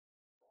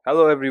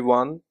Hello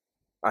everyone,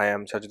 I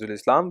am Sajidul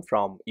Islam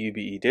from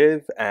UBE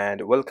Dev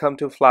and welcome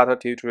to Flutter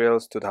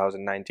Tutorials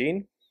 2019.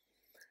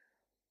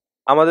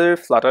 আমাদের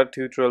Flutter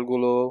tutorial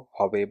গুলো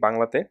হবে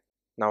বাংলাতে।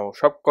 নাও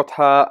সব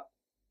কথা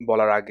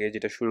বলার আগে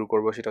যেটা শুরু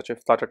করব সেটা হচ্ছে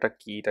Flutterটা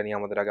কি এটা নিয়ে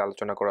আমাদের আগে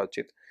আলোচনা করা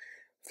উচিত।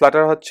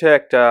 Flutter হচ্ছে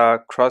একটা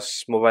cross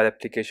mobile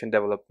application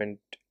development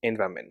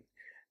environment.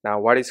 Now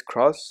what is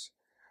cross?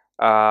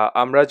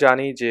 আমরা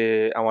জানি যে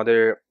আমাদের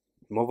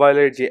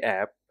মোবাইলের যে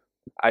অ্যাপ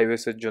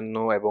iOS এর জন্য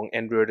এবং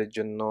অ্যান্ড্রয়েড এর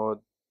জন্য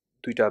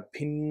দুইটা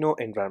ভিন্ন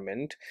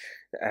এনভায়রনমেন্ট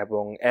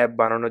এবং অ্যাপ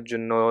বানানোর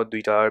জন্য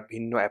দুইটা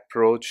ভিন্ন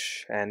অ্যাপ্রোচ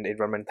অ্যান্ড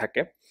এনভায়রনমেন্ট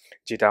থাকে,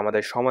 যেটা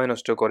আমাদের সময়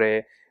নষ্ট করে,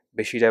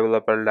 বেশি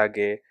ডেভেলপার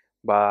লাগে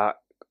বা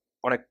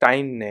অনেক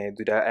টাইম নেয়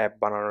দুইটা অ্যাপ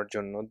বানানোর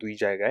জন্য দুই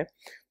জায়গায়।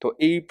 তো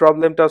এই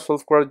প্রবলেমটা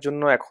সলভ করার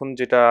জন্য এখন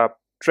যেটা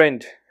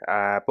ট্রেন্ড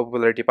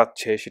পপুলারিটি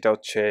পাচ্ছে সেটা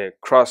হচ্ছে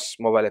ক্রস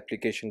মোবাইল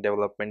অ্যাপ্লিকেশন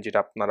ডেভেলপমেন্ট, যেটা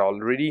আপনারা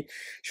অলরেডি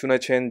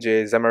শুনেছেন যে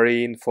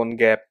জামারিন, ফোন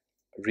গ্যাপ,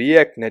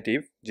 রিঅ্যাক্ট নেটিভ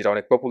যেটা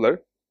অনেক পপুলার,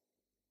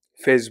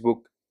 ফেসবুক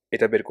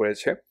এটা বের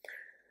করেছে।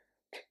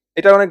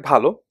 এটা অনেক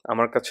ভালো,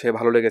 আমার কাছে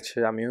ভালো লেগেছে,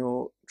 আমিও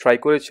ট্রাই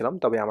করেছিলাম,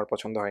 তবে আমার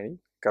পছন্দ হয়নি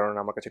কারণ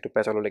আমার কাছে একটু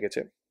প্যাচালো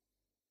লেগেছে।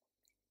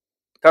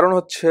 কারণ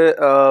হচ্ছে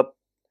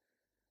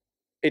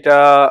এটা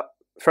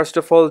ফার্স্ট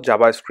অফ অল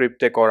জাভা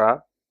স্ক্রিপ্টে করা।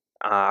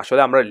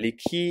 আসলে আমরা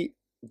লিখি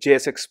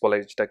জেএসএক্স বলে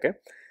যেটাকে,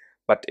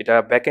 বাট এটা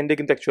ব্যাক এন্ডে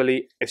কিন্তু actually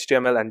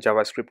HTML and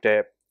Java স্ক্রিপ্টে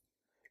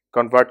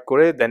convert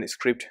করে দেন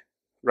স্ক্রিপ্ট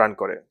রান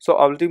করে। সো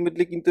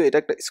আলটিমেটলি কিন্তু এটা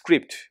একটা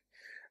স্ক্রিপ্ট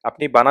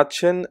আপনি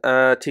বানাচ্ছেন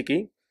ঠিকই,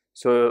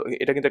 সো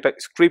এটা কিন্তু একটা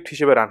স্ক্রিপ্ট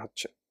হিসেবে রান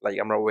হচ্ছে। লাইক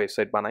আমরা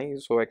ওয়েবসাইট বানাই,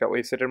 সো একটা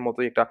ওয়েবসাইটের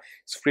মতোই একটা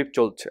স্ক্রিপ্ট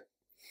চলছে।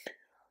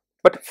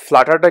 বাট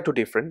ফ্লাটারটা একটু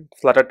ডিফারেন্ট।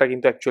 ফ্লাটারটা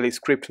কিন্তু অ্যাকচুয়ালি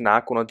স্ক্রিপ্ট না,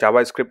 কোনো জাভা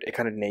স্ক্রিপ্ট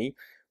এখানে নেই।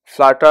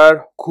 ফ্লাটার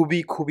খুবই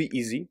খুবই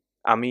ইজি।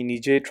 আমি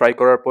নিজে ট্রাই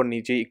করার পর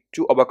নিজে একটু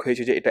অবাক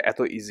হয়েছি যে এটা এত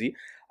ইজি।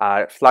 আর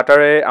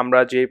ফ্লাটারে আমরা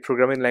যে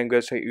প্রোগ্রামিং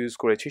ল্যাঙ্গুয়েজটা ইউজ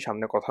করেছি,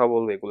 সামনে কথা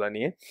বলবো এগুলো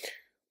নিয়ে।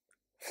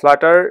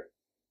 ফ্লাটার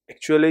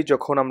অ্যাকচুয়ালি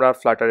যখন আমরা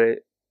ফ্লাটারে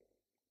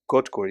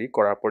কোড করি,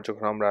 করার পর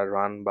যখন আমরা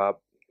রান বা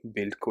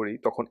বিল্ড করি,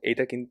 তখন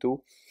এটা কিন্তু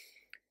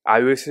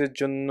iOS এর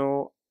জন্য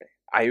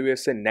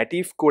iOS এর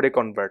নেটিভ কোডে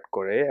কনভার্ট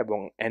করে এবং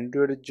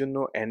অ্যান্ড্রয়েডের জন্য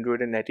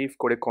অ্যান্ড্রয়েডের নেটিভ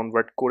কোডে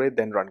কনভার্ট করে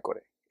দেন রান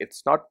করে। It's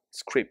not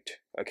script,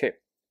 okay?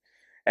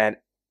 And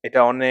এটা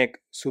অনেক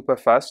সুপার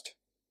ফাস্ট,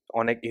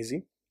 অনেক ইজি।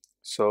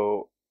 সো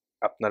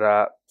আপনারা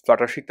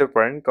ফ্লাটার শিখতে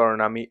পারেন, কারণ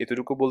আমি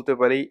এতটুকু বলতে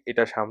পারি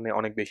এটা সামনে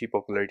অনেক বেশি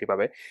পপুলারিটি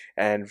পাবে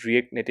অ্যান্ড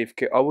রিয়েক্ট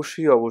নেটিভকে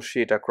অবশ্যই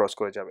অবশ্যই এটা ক্রস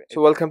করে যাবে। So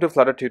welcome to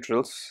Flutter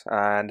tutorials.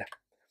 And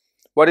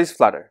what is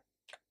Flutter?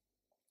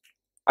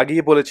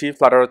 আগেই বলেছি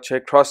ফ্লাটার হচ্ছে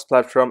cross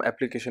platform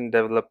application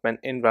development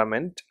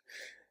environment.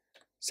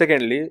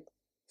 Secondly,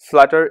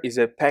 Flutter is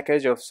a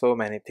package of so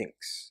many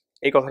things.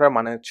 এই কথাটার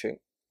মানে হচ্ছে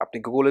আপনি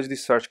গুগলে যদি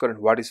সার্চ করেন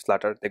হোয়াট ইজ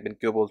ফ্লাটার, দেখবেন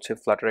কেউ বলছে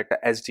ফ্লাটার একটা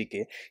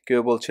এসডিকে, কেউ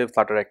বলছে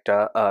ফ্লাটার একটা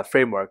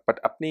ফ্রেমওয়ার্ক। বাট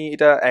আপনি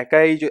এটা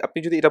একাই আপনি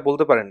যদি এটা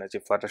বলতে পারেন না যে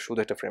ফ্লাটার শুধু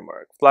একটা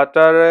ফ্রেমওয়ার্ক।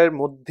 ফ্লাটারের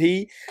মধ্যেই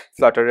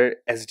ফ্লাটারের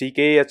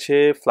এসডিকে আছে,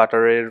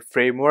 ফ্লাটারের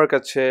ফ্রেমওয়ার্ক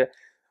আছে,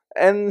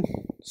 and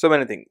so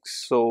many things.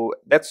 So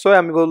that's why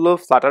আমি বললো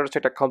Flutter হচ্ছে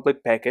একটা complete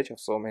package of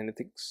so many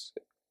things.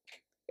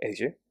 এই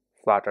যে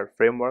Flutter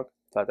framework,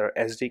 Flutter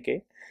SDK,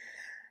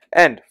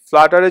 and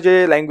Flutter যে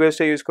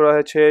ল্যাঙ্গুয়েজটা ইউজ করা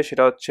হয়েছে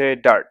সেটা হচ্ছে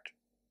Dart।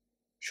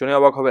 শুনে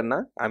অবাক হবেন না,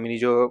 আমি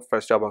নিজেও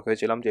ফার্স্টে অবাক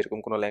হয়েছিলাম যে এরকম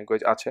কোনো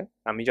ল্যাঙ্গুয়েজ আছে,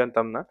 আমি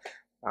জানতাম না।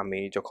 আমি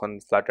যখন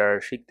Flutter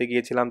শিখতে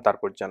গিয়েছিলাম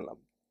তারপর জানলাম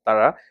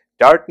তারা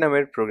Dart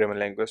নামের প্রোগ্রামিং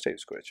ল্যাঙ্গুয়েজটা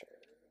ইউজ করেছে।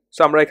 সো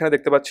আমরা এখানে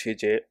দেখতে পাচ্ছি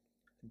যে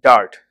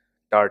Dart,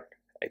 Dart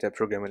এটা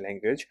প্রোগ্রামিং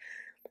ল্যাঙ্গুয়েজ।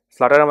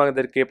 ফ্লাটার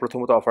আমাদেরকে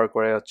প্রথমত অফার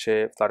করে হচ্ছে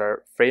ফ্লাটার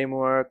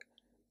ফ্রেমওয়ার্ক,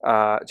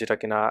 যেটা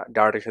কিনা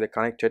ডার্টের সাথে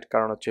কানেক্টেড,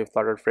 কারণ হচ্ছে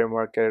ফ্লাটার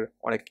ফ্রেমওয়ার্কের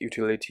অনেক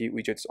ইউটিলিটি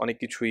উইজেটস অনেক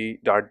কিছুই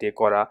ডার্ট দিয়ে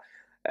করা।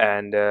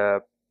 অ্যান্ড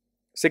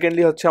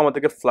সেকেন্ডলি হচ্ছে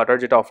আমাদেরকে ফ্লাটার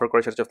যেটা অফার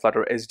করে সেটা হচ্ছে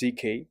ফ্লাটার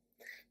এসডিকে,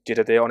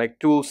 যেটাতে অনেক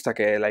টুলস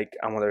থাকে, লাইক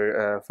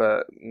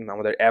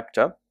আমাদের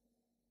অ্যাপটা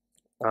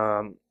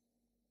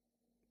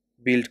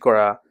বিল্ড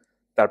করা,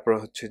 তারপর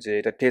হচ্ছে যে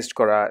এটা টেস্ট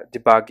করা,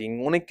 ডিবাগিং,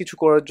 অনেক কিছু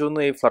করার জন্য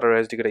এই ফ্লাটার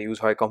এসডিকেটা ইউজ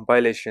হয়,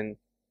 কম্পাইলেশন।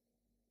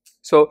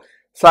 সো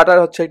ফ্লাটার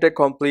হচ্ছে একটা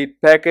complete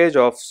package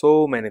of so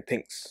many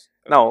things.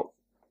 নাও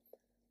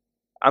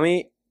আমি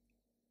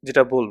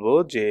যেটা বলবো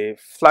যে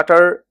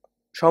ফ্লাটার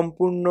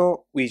সম্পূর্ণ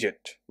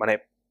উইজেট, মানে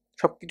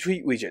সব কিছুই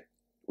উইজেট।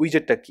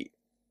 উইজেটটা কি?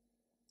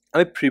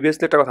 আমি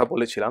প্রিভিয়াসলি একটা কথা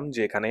বলেছিলাম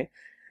যে এখানে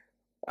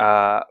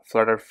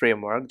ফ্লাটার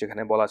ফ্রেমওয়ার্ক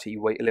যেখানে বলা আছে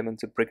ইউআই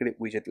এলিমেন্টস ব্রেকেটে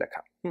উইজেট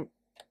লেখা।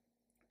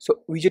 সো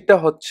উইজেটটা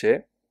হচ্ছে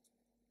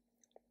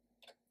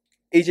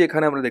এই যে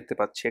এখানে আমরা দেখতে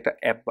পাচ্ছি একটা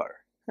অ্যাপ বার।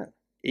 হ্যাঁ,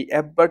 এই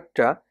অ্যাপ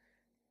বারটা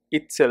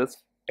ইটসেলফ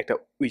একটা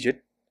উইজেট,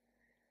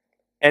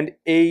 অ্যান্ড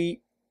এই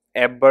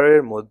অ্যাপ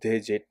বারের মধ্যে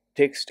যে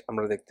টেক্সট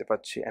আমরা দেখতে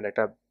পাচ্ছি অ্যান্ড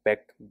একটা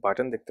ব্যাক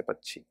বাটন দেখতে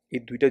পাচ্ছি, এই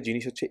দুইটা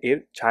জিনিস হচ্ছে এর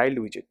চাইল্ড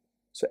উইজেট।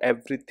 So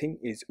everything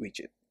is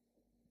উইজেট।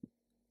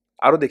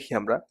 আরও দেখি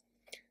আমরা,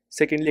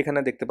 সেকেন্ডলি এখানে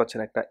দেখতে পাচ্ছেন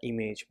একটা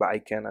ইমেজ বা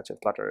আইকন আছে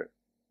ফ্লাটারের,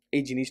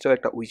 এই জিনিসটাও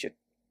একটা উইজেট।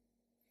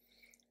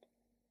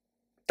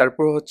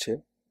 তারপর হচ্ছে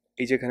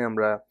এই যেখানে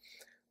আমরা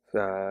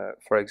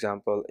ফর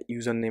এক্সাম্পল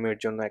ইউজার নেমের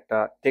জন্য একটা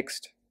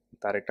টেক্সট,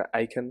 তার একটা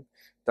আইকন,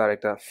 তার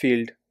একটা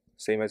field,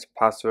 same age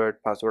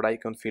password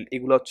icon field,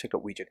 এগুলো হচ্ছে একটা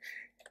উইজেট।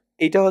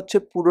 এটা হচ্ছে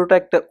পুরোটা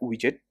একটা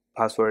উইজেট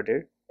পাসওয়ার্ডের,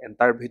 এন্ড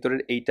তার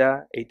ভিতরের এইটা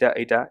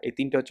এই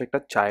তিনটা হচ্ছে একটা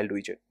চাইল্ড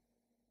উইজেট।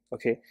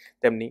 ওকে,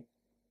 তেমনি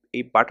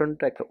এই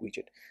বাটনটা একটা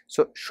উইজেট।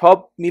 সো সব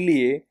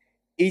মিলিয়ে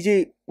এই যে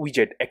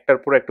উইজেট, একটার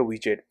পর একটা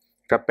উইজেট,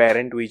 একটা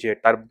প্যারেন্ট উইজেট,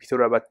 তার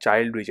ভিতরে আবার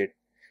চাইল্ড উইজেট,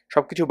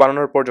 সব কিছু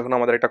বানানোর পর যখন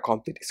আমাদের একটা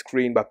কমপ্লিট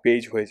স্ক্রিন বা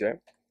পেজ হয়ে যায়,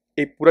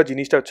 এই পুরো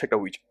জিনিসটা হচ্ছে একটা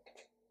উইজেট।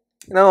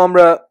 নাও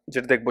আমরা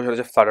যেটা দেখবো সেটা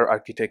হচ্ছে ফ্লাটার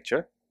আর্কিটেকচার।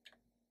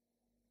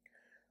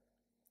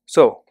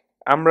 সো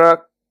আমরা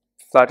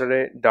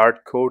ফ্লাটারে ডার্ট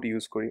কোড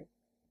ইউজ করি,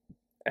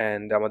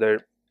 অ্যান্ড আমাদের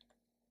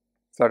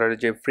ফ্লাটারের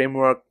যে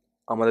ফ্রেমওয়ার্ক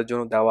আমাদের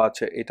জন্য দেওয়া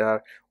আছে এটার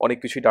অনেক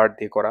কিছুই ডার্ট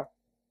দিয়ে করা।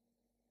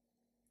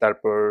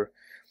 তারপর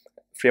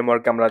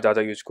ফ্রেমওয়ার্কে আমরা যা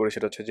যা ইউজ করি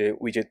সেটা হচ্ছে যে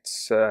উইজেটস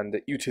অ্যান্ড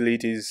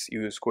ইউটিলিটিস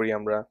ইউজ করি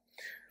আমরা।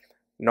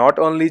 নট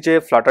অনলি যে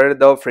ফ্লাটারের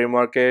দেওয়া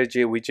ফ্রেমওয়ার্কের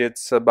যে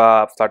উইজেটস বা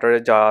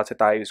ফ্লাটারের যা আছে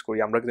তা ইউজ করি,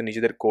 আমরা কিন্তু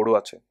নিজেদের কোডও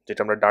আছে যেটা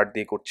আমরা ডার্ট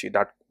দিয়ে করছি,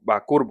 ডার্ট বা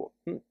করবো।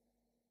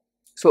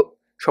 সো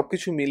সব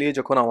কিছু মিলিয়ে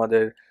যখন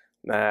আমাদের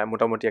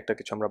মোটামুটি একটা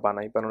কিছু আমরা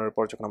বানানোর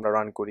পর যখন আমরা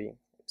রান করি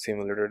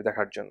সিমুলেটর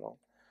দেখার জন্য,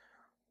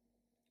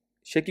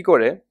 সে কি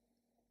করে,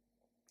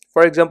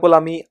 ফর এক্সাম্পল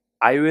আমি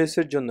iOS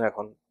এর জন্য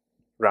এখন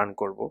রান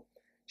করব,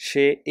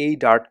 সে এই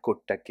ডার্ট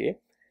কোডটাকে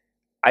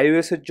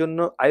iOS এর জন্য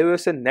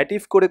iOS এর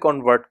নেটিভ করে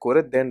কনভার্ট করে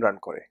দেন রান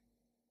করে।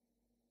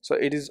 So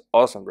it is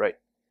Assam, right?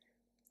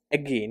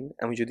 Again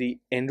আমি যদি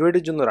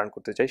অ্যান্ড্রয়েডের জন্য রান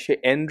করতে চাই, সে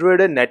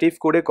অ্যান্ড্রয়েডের নেটিভ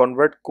করে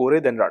কনভার্ট করে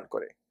দেন রান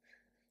করে।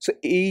 সো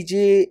এই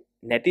যে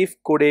নেটিভ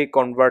করে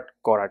কনভার্ট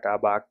করাটা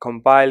বা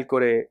কম্পাইল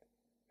করে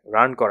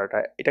রান করাটা,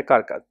 এটা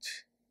কার কাজ?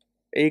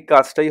 এই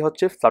কাজটাই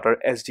হচ্ছে Flutter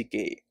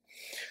SDK.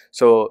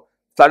 So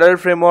Flutter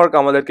framework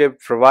আমাদেরকে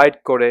প্রোভাইড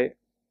করে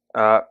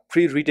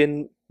প্রি রিটেন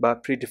বা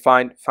প্রি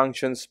ডিফাইন্ড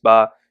ফাংশনস বা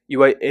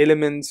ইউআই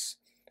এলিমেন্টস,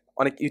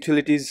 অনেক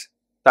ইউটিলিটিস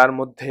তার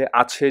মধ্যে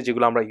আছে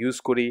যেগুলো আমরা ইউজ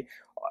করি,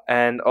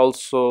 অ্যান্ড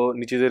অলসো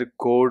নিজেদের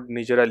কোড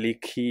নিজেরা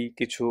লিখি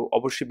কিছু,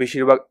 অবশ্যই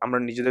বেশিরভাগ আমরা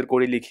নিজেদের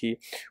কোডই লিখি।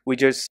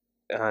 উইজেটস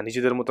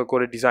নিজেদের মতো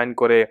করে ডিজাইন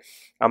করে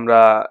আমরা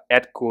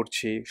অ্যাড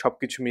করছি, সব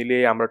কিছু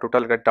মিলিয়ে আমরা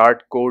টোটাল একটা ডার্ট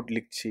কোড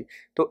লিখছি।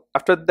 তো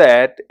আফটার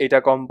দ্যাট এটা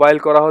কম্পাইল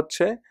করা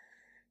হচ্ছে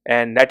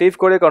অ্যান্ড নেটিভ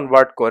করে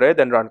কনভার্ট করে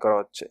দেন রান করা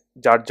হচ্ছে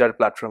যার যার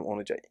প্ল্যাটফর্ম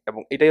অনুযায়ী,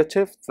 এবং এটাই হচ্ছে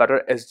ফ্লাটার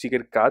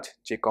এসডিকের কাজ,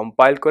 যে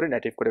কম্পাইল করে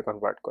নেটিভ করে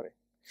কনভার্ট করে।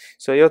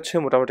 সো এই হচ্ছে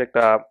মোটামুটি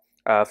একটা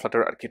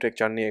ফ্লাটার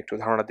আর্কিটেকচার নিয়ে একটু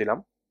ধারণা দিলাম।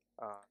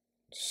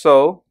 সো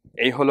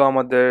এই হলো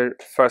আমাদের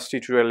ফার্স্ট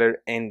টিউটোরিয়ালের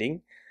এন্ডিং,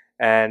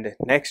 অ্যান্ড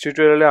নেক্সট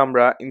টিউটোরিয়ালে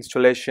আমরা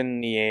ইনস্টলেশন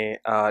নিয়ে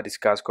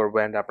ডিসকাস করবো,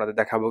 অ্যান্ড আপনাদের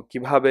দেখাবো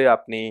কিভাবে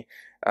আপনি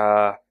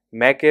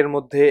ম্যাকের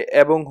মধ্যে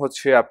এবং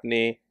হচ্ছে আপনি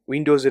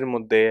উইন্ডোজের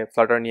মধ্যে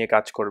ফ্লাটার নিয়ে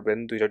কাজ করবেন।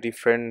 দুইটা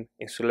ডিফারেন্ট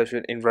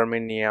ইনস্টলেশন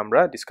এনভায়রনমেন্ট নিয়ে আমরা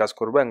ডিসকাস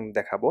করবো এবং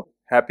দেখাবো।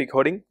 Happy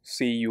coding,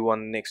 C you on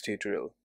next tutorial.